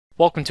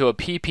Welcome to a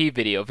PP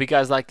video. If you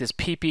guys like this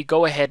PP,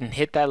 go ahead and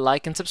hit that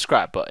like and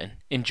subscribe button.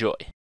 Enjoy.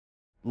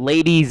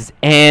 Ladies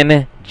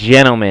and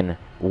gentlemen,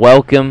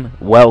 welcome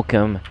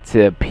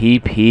to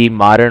PP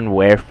Modern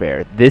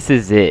Warfare. This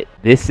is it.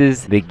 This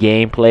is the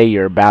gameplay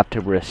you're about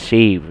to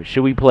receive.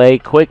 Should we play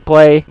quick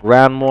play,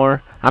 ground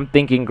more? I'm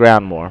thinking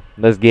ground more.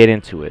 Let's get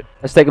into it.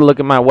 Let's take a look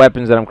at my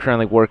weapons that I'm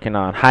currently working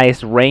on.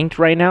 Highest ranked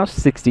right now,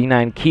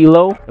 69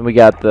 kilo. And we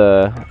got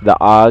the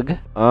AUG.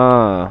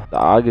 The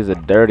AUG is a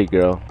dirty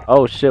girl.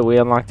 Oh shit, we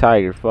unlocked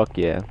Tiger. Fuck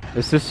yeah.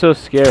 This is so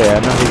scary.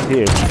 I know he's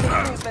here.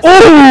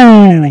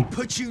 Oh!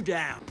 Put you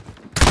down.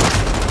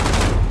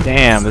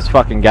 Damn, this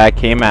fucking guy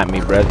came at me,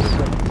 bruh.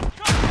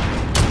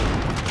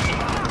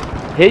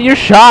 Hit your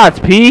shots,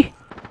 P.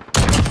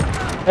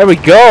 There we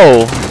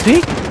go.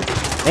 See?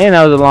 And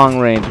that was a long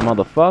range,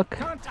 motherfucker.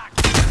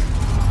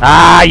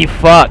 Ah, you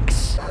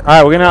fucks.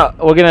 Alright,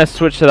 we're gonna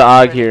switch to the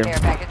AUG here.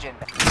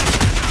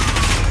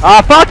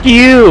 Ah, fuck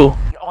you!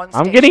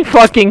 I'm getting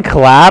fucking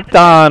clapped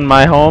on,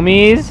 my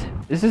homies.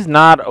 This is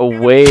not a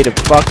way to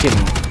fucking...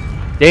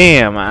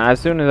 Damn, as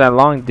soon as I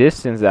long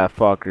distance that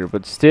fucker.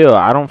 But still,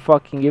 I don't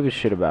fucking give a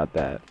shit about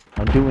that.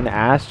 I'm doing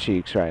ass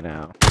cheeks right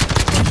now.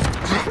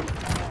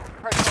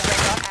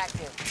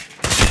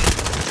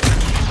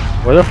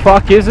 Where the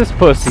fuck is this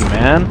pussy,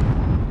 man?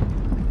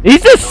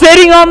 He's just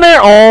sitting on there.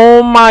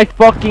 Oh my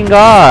fucking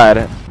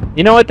god.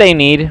 You know what they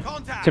need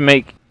to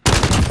make...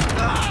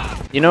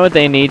 You know what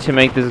they need to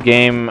make this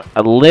game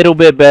a little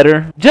bit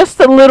better? Just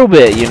a little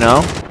bit, you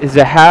know? Is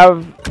to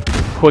have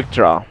quick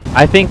draw.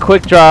 I think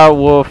quick draw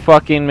will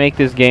fucking make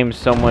this game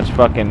so much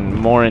fucking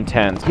more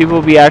intense. People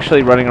will be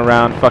actually running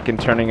around fucking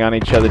turning on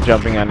each other,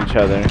 jumping on each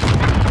other.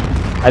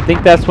 I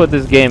think that's what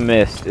this game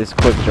missed, is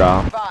quick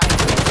draw.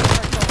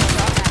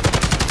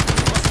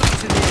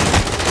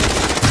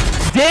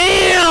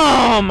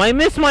 Damn! I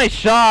missed my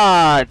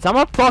shots! I'm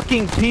a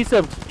fucking piece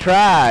of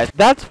trash.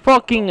 That's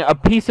fucking a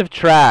piece of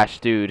trash,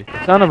 dude.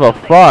 Son of a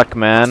fuck,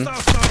 man.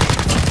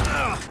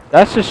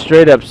 That's just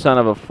straight up son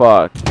of a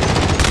fuck.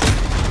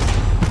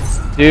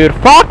 Dude,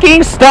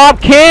 fucking stop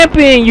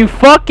camping, you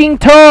fucking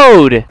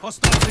toad!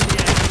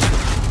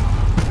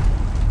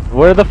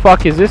 Where the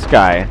fuck is this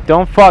guy?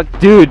 Don't fuck...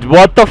 Dude,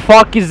 what the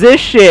fuck is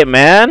this shit,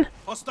 man?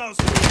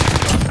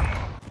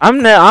 I'm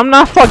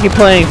not fucking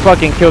playing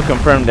fucking kill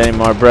confirmed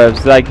anymore,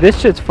 bros. Like, this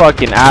shit's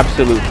fucking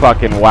absolute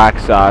fucking whack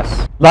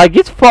sauce. Like,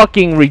 it's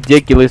fucking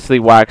ridiculously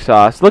whack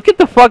sauce. Look at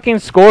the fucking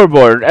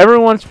scoreboard.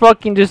 Everyone's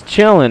fucking just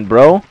chilling,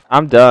 bro.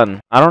 I'm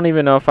done. I don't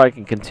even know if I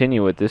can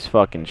continue with this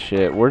fucking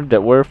shit.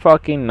 We're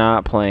fucking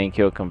not playing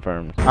kill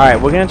confirmed.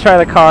 Alright, we're gonna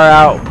try the car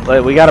out.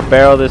 Like, we got a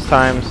barrel this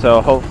time, so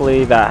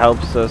hopefully that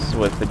helps us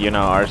with, you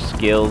know, our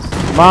skills.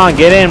 Come on,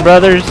 get in,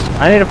 brothers.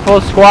 I need a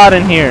full squad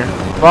in here.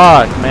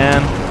 Fuck,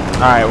 man.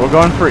 Alright, we're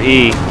going for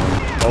E.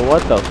 Oh,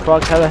 what the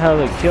fuck? How the hell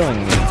are they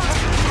killing me?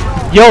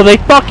 Yo, they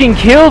fucking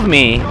killed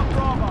me!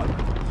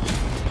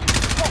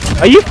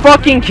 Are you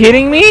fucking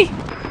kidding me?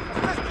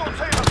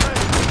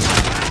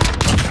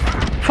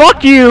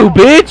 Fuck you,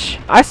 bitch!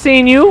 I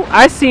seen you.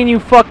 I seen you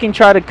fucking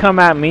try to come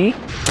at me.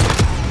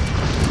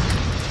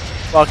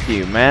 Fuck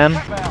you, man.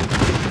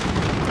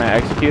 Can I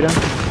execute him?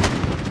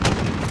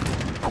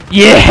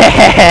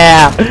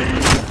 Yeah!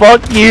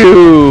 Fuck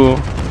you!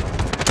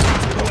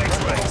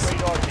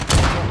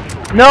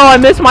 No, I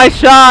missed my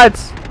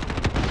shots!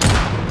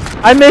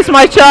 I missed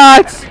my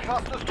shots!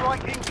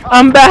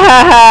 I'm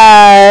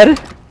bad!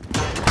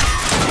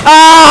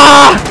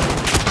 Ah!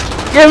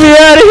 Get me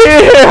out of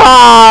here!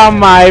 Oh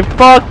my,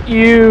 fuck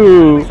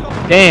you!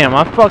 Damn,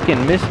 I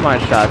fucking missed my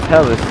shots.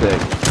 Hella sick.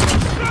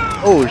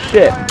 Oh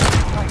shit.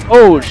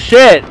 Oh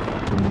shit!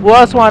 Who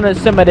else wanted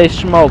some of this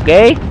smoke,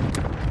 eh?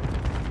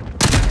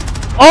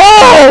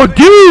 Oh,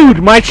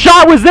 dude! My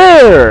shot was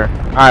there!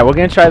 Alright, we're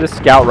gonna try the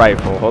scout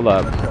rifle. Hold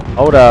up.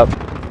 Hold up.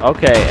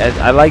 Okay,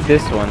 I like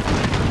this one.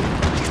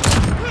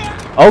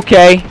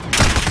 Okay.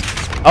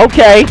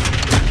 Okay.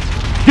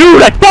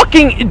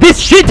 Dude, this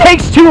shit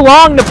takes too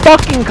long to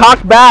fucking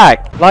cock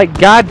back. Like,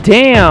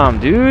 goddamn,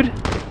 dude.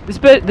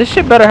 This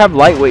shit better have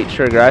lightweight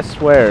trigger, I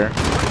swear.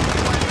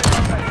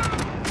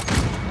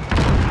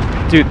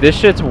 Dude, this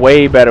shit's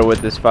way better with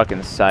this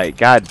fucking sight.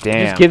 God damn.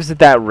 It just gives it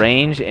that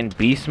range in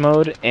beast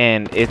mode,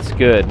 and it's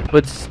good.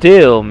 But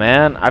still,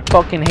 man, I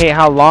fucking hate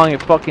how long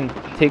it fucking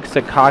takes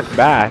to cock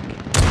back.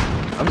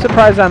 I'm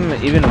surprised I'm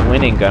even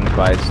winning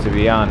gunfights, to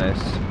be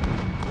honest.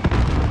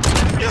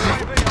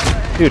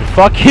 Dude,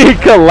 fuck your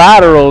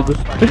collateral.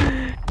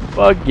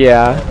 Fuck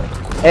yeah.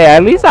 Hey,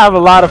 at least I have a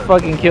lot of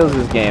fucking kills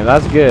this game.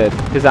 That's good.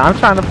 Because I'm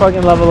trying to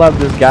fucking level up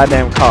this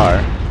goddamn car.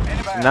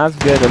 And that's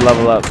good to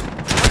level up.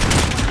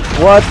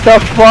 What the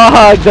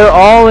fuck? They're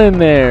all in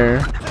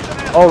there.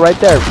 Oh, right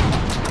there.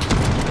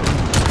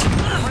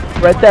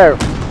 Right there.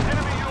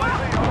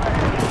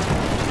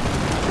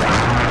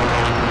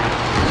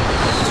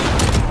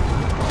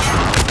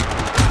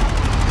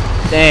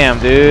 Damn,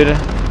 dude.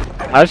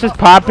 I was just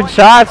popping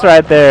shots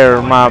right there,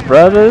 my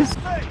brothers.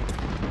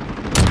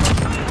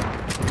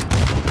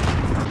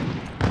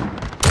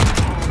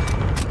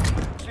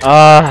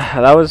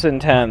 That was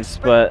intense,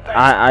 but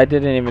I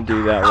didn't even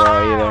do that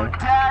well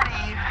either.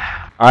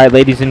 Alright,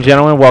 ladies and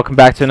gentlemen, welcome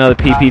back to another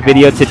PP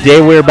video.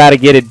 Today we're about to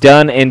get it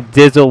done and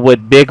dizzle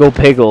with Biggle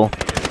Piggle.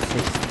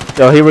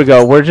 So here we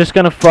go. We're just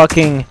gonna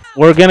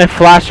we're gonna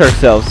flash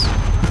ourselves.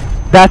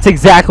 That's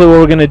exactly what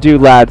we're gonna do,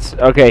 lads.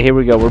 Okay, here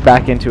we go. We're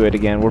back into it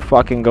again. We're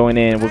fucking going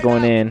in. We're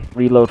going in.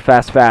 Reload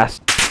fast,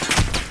 fast.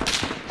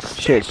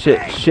 Shit,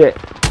 shit, shit.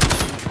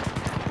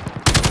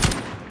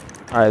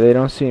 Alright, they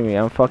don't see me.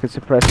 I'm fucking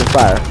suppressing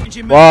fire.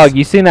 Wog,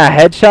 you seen that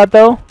headshot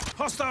though?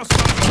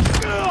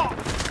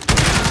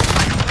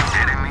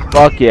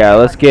 Fuck yeah,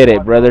 let's get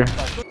it, brother.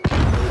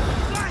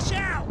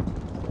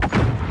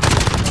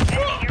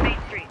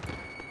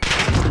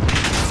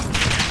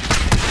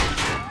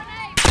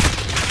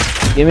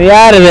 Get me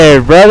out of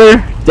there,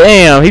 brother.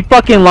 Damn, he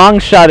fucking long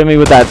shotted me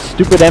with that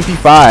stupid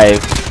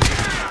MP5.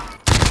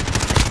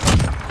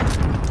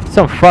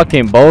 Some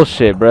fucking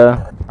bullshit, bro.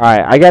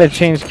 Alright, I gotta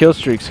change kill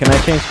streaks. Can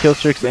I change kill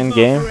streaks in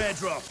game?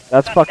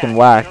 That's fucking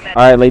whack.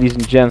 Alright, ladies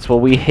and gents, well,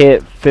 we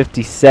hit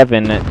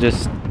 57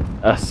 just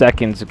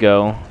seconds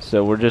ago.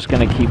 So we're just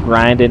gonna keep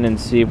grinding and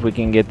see if we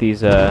can get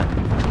these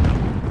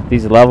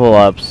level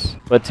ups.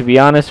 But to be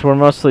honest, we're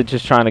mostly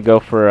just trying to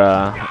go for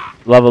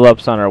level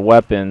ups on our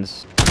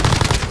weapons.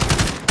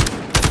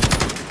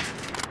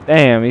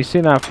 Damn, you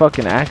seen that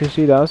fucking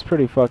accuracy? That was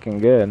pretty fucking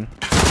good.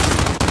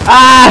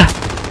 Ah!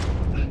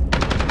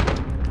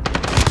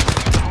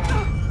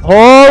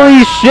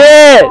 Holy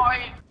shit!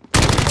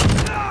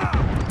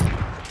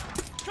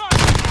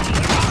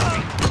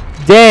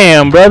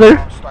 Damn,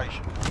 brother.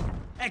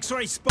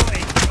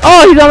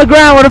 Oh, he's on the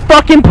ground with a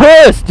fucking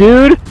puss,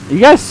 dude. You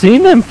guys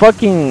seen them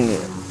fucking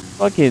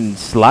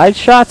slide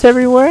shots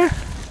everywhere?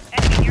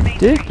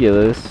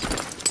 Ridiculous.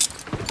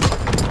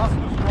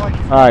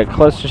 Alright,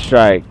 cluster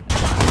strike.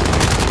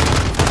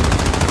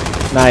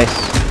 Nice.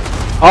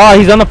 Oh,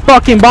 he's on the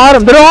fucking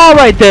bottom. They're all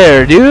right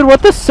there, dude.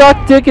 What the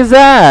suck dick is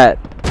that?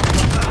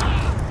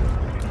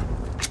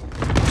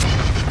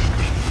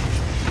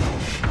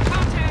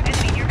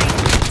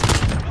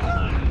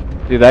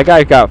 Dude, that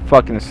guy got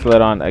fucking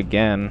slid on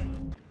again.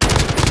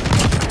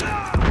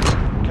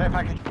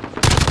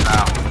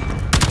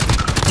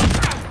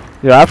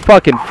 Dude, I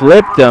fucking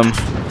flipped him.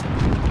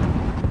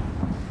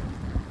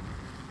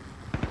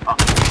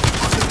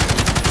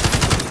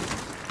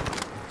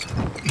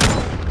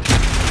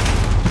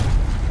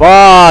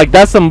 Fuck,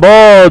 that's some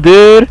bull,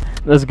 dude.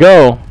 Let's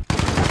go.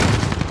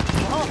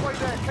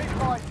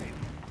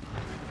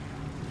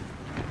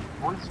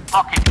 One's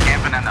fucking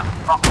camping in the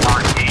fucking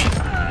arcade.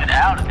 Get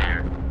out of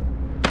there.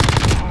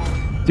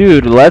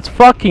 Dude, let's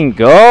fucking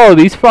go.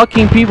 These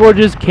fucking people are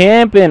just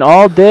camping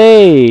all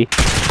day.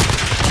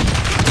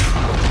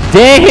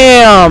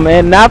 Damn!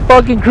 And that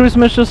fucking cruise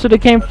missile should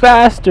have came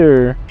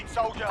faster.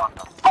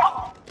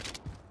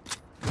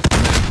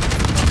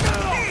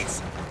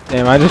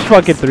 Damn, I just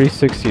fucking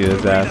 360'd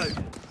his ass.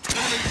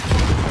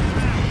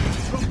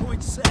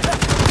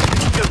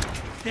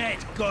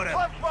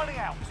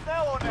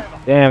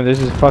 Damn, there's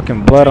just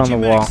fucking blood on the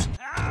wall.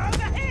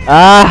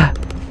 Ah!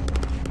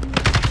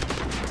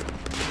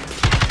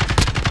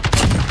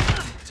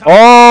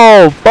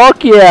 Oh,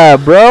 fuck yeah,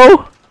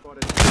 bro!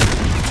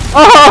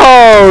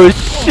 Oh,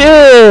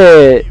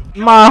 shit!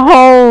 My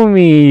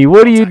homie,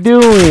 what are you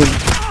doing?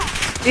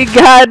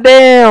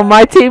 Goddamn,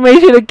 my teammate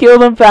should have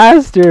killed him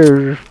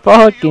faster.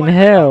 Fucking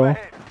hell.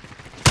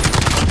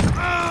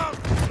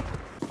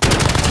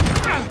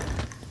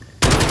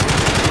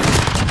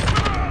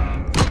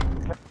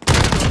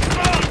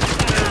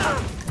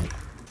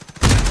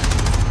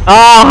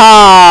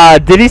 Aha!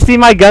 Did he see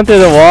my gun through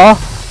the wall?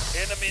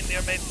 Enemy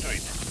near Main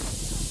Street.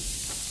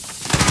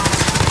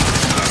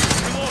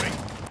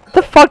 What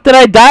the fuck did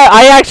I die?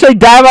 I actually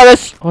died by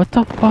this. What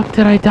the fuck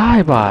did I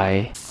die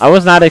by? I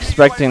was not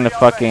expecting the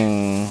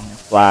fucking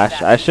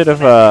flash. I should have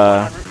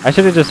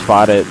just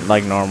fought it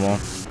like normal.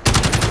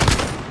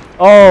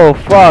 Oh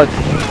fuck.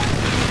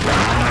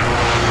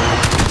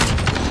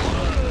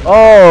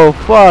 Oh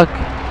fuck.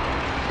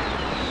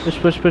 Push,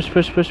 push, push,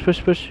 push, push,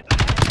 push, push.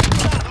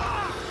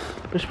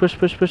 Push, push,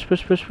 push, push,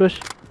 push, push, push.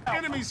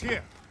 Enemies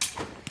here.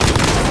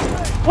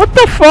 What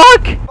the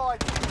fuck?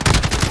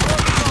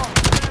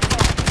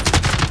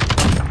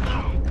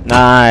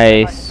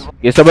 Nice.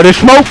 Get somebody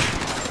smoke.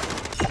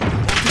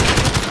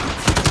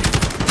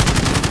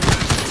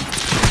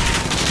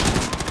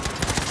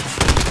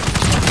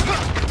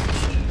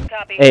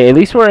 Hey, at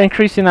least we're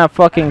increasing that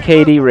fucking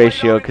KD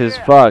ratio, cause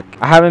fuck,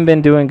 I haven't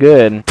been doing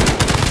good.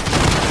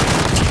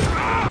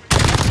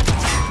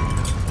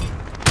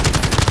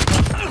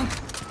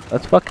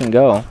 Let's fucking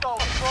go.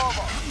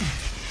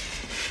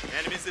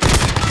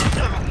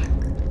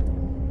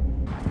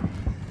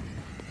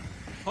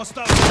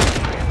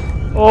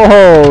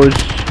 Oh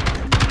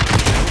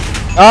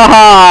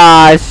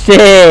ah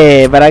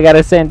shit! But I got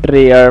a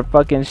sentry or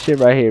fucking shit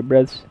right here,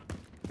 bruds.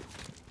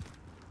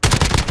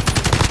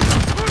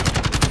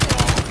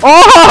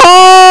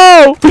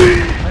 Oh!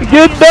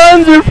 Get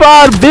done,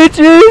 Zerfod,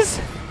 bitches!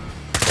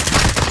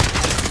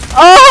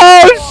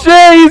 Oh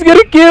shit! He's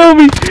gonna kill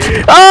me!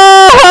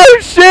 Oh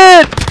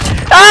shit!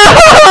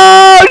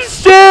 Oh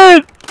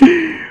shit!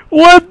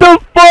 What the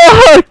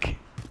fuck?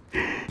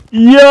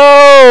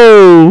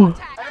 Yo!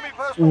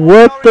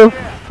 What the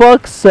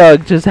fuck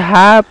suck just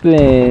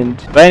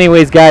happened? But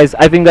anyways, guys,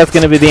 I think that's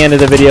going to be the end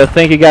of the video.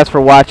 Thank you guys for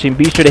watching.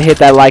 Be sure to hit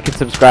that like and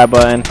subscribe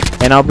button.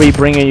 And I'll be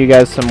bringing you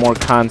guys some more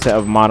content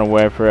of Modern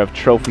Warfare, of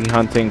trophy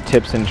hunting,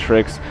 tips and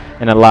tricks,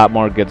 and a lot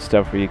more good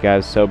stuff for you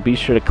guys. So be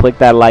sure to click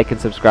that like and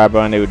subscribe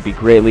button. It would be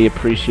greatly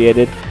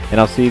appreciated. And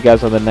I'll see you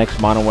guys on the next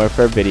Modern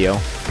Warfare video.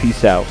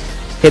 Peace out.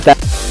 Hit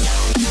that.